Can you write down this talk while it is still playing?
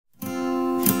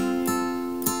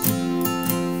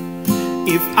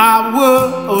If I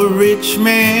were a rich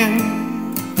man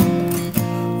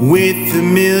with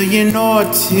 $1 million or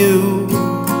two,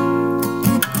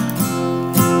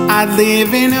 I'd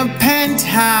live in a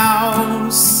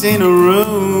penthouse in a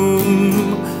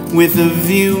room with a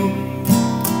view.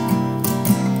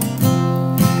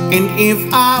 And if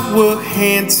I were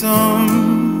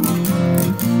handsome,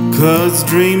 'cause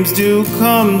dreams do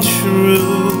come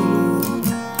true,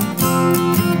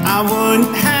 I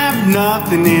wouldn't have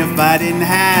nothing if I didn't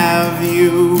have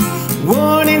you.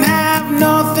 Wouldn't have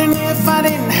nothing if I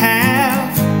didn't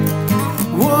have.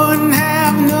 Wouldn't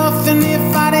have nothing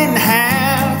if I didn't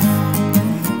have.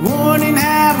 Wouldn't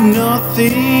have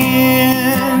nothing.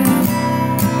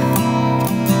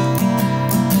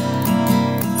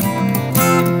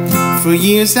 For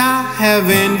years I have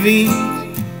envied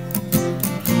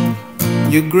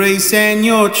your grace and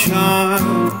your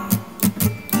charm.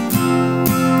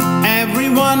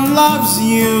 Everyone loves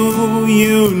you,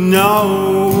 you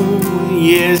know.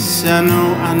 Yes, I know,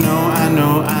 I know, I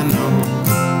know, I know.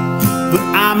 But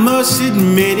I must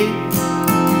admit it,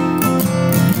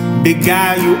 big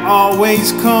guy, you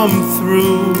always come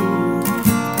through.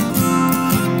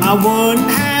 I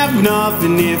wouldn't have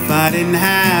nothing if I didn't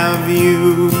have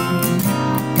you.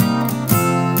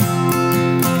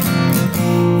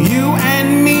 You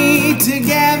and me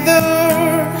together,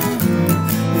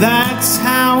 that's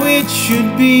how it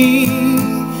should be.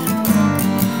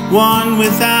 One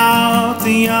without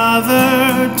the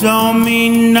other don't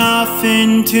mean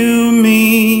nothing to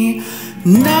me.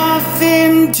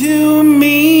 Nothing to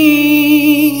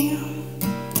me.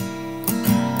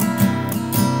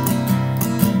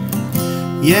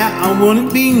 Yeah, I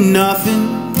wouldn't be nothing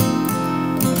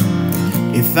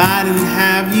if I didn't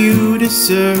have you to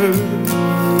serve.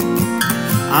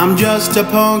 I'm just a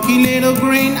punky little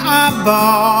green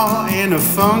eyeball and a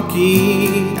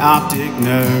funky optic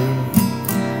nerve.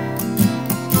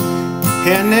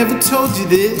 Hey, I never told you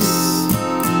this.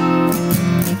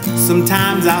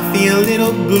 Sometimes I feel a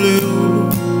little blue.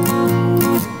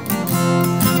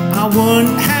 I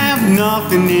wouldn't have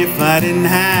nothing if I didn't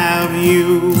have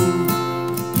you.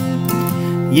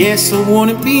 Yes, I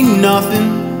wouldn't be nothing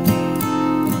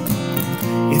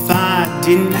if I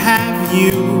didn't have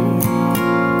you.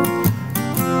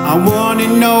 I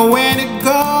wouldn't know where to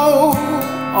go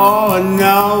or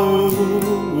know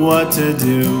what to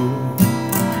do.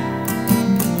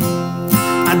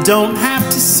 I don't have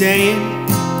to say it,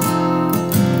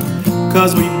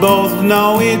 'cause we both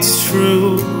know it's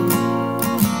true.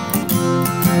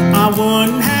 I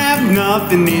wouldn't have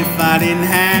nothing if I didn't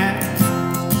have.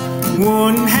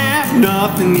 Wouldn't have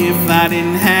nothing if I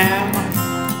didn't have.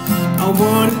 I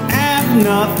wouldn't have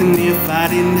nothing if I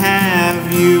didn't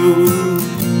have you.